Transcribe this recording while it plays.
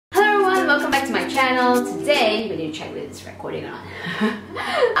channel. Today, we need to check whether it's recording or not.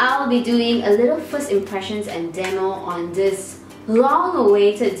 I'll be doing a little first impressions and demo on this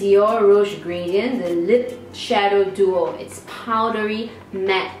long-awaited Dior Rouge gradient, the Lip Shadow Duo. It's powdery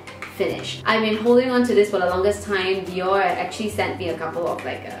matte finish. I've been holding on to this for the longest time. Dior actually sent me a couple of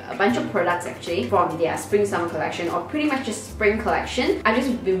a bunch of products actually from their spring summer collection, or pretty much just spring collection. I've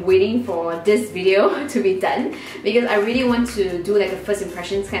just been waiting for this video to be done because I really want to do like a first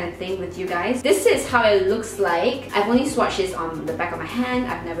impressions kind of thing with you guys. This is how it looks like. I've only swatched this on the back of my hand.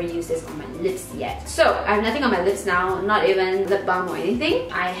 I've never used this on my lips yet. So I have nothing on my lips now, not even lip balm or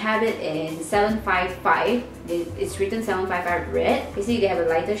anything. I have it in 755. It's written 755 red. You see they have a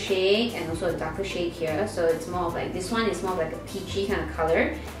lighter shade and also a darker shade here. So it's more of like, this one is more of like a peachy kind of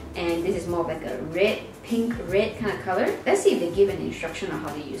color, and this is more of like a red, pink red kind of color. Let's see if they give an instruction on how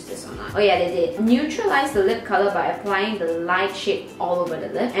to use this or not. Oh yeah, they did. Neutralize the lip color by applying the light shade all over the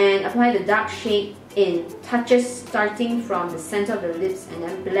lip, and apply the dark shade in touches starting from the center of the lips, and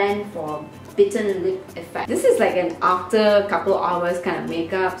then blend for bitten lip effect. This is like an after couple hours kind of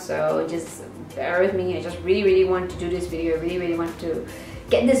makeup, so just bear with me. I just really want to do this video. I really want to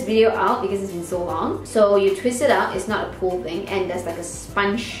get this video out because it's been so long. So you twist it out, it's not a pull thing, and there's like a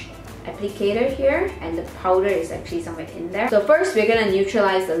sponge applicator here, and the powder is actually somewhere in there. So first we're gonna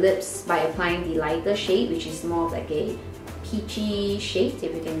neutralize the lips by applying the lighter shade, which is more of like a peachy shade,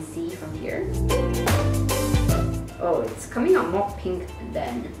 if you can see from here. Oh, it's coming out more pink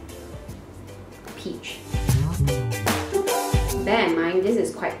than peach. Bear in mind, this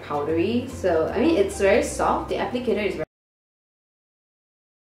is quite powdery, so I mean it's very soft. The applicator is very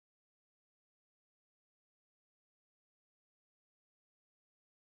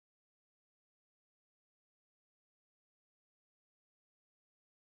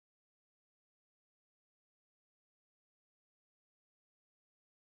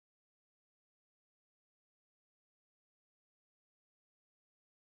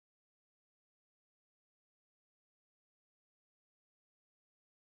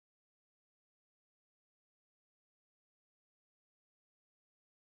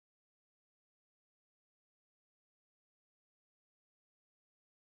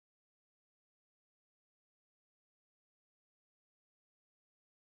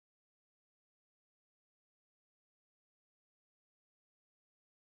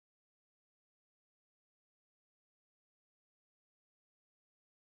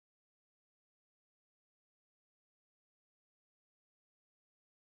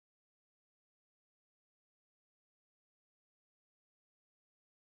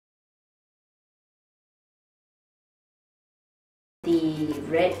the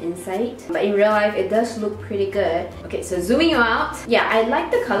red inside, but in real life it does look pretty good. Okay, so zooming you out, yeah, I like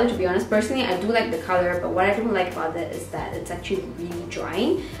the color, to be honest. Personally, I do like the color, but what I don't like about it is that it's actually really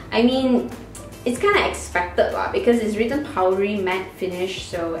drying. I mean, it's kind of expected lah, because it's written powdery matte finish,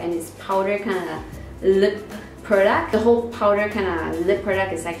 so, and it's powder kind of lip product. The whole powder kind of lip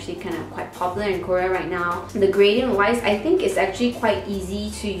product is actually kind of quite popular in Korea right now. The gradient wise, I think it's actually quite easy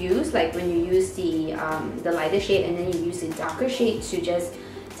to use. Like when you use the lighter shade and then you use the darker shade to just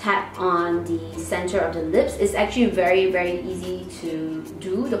tap on the center of the lips, it's actually very easy to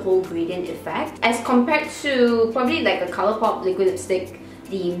do the whole gradient effect. As compared to probably like a ColourPop liquid lipstick,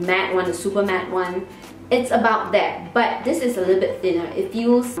 the matte one, the super matte one, it's about that, but this is a little bit thinner. It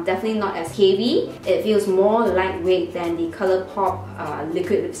feels definitely not as heavy. It feels more lightweight than the ColourPop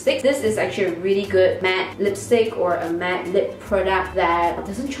liquid lipstick. This is actually a really good matte lipstick or a matte lip product that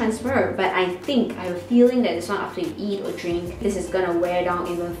doesn't transfer, but I have a feeling that this one, after you eat or drink, this is gonna wear down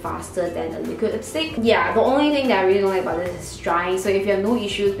even faster than the liquid lipstick. Yeah, the only thing that I really don't like about this is drying. So if you have no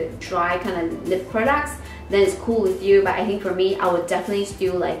issues with dry kind of lip products, then it's cool with you. But I think for me, I would definitely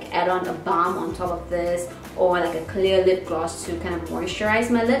still like add on a balm on top of this, or like a clear lip gloss to kind of moisturize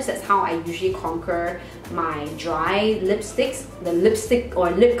my lips. That's how I usually conquer my dry lipsticks, the lipstick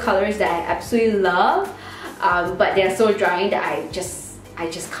or lip colors that I absolutely love, but they're so dry that I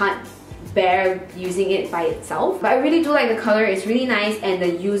just can't bear using it by itself. But I really do like the color. It's really nice, and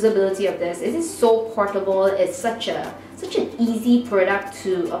the usability of this, it is so portable. It's such an easy product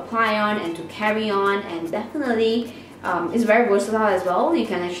to apply on and to carry on, and definitely it's very versatile as well. You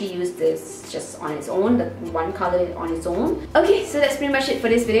can actually use this just on its own, the one color on its own. Okay, so that's pretty much it for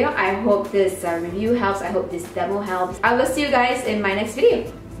this video. I hope this review helps. I hope this demo helps. I will see you guys in my next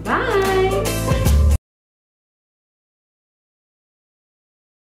video. Bye!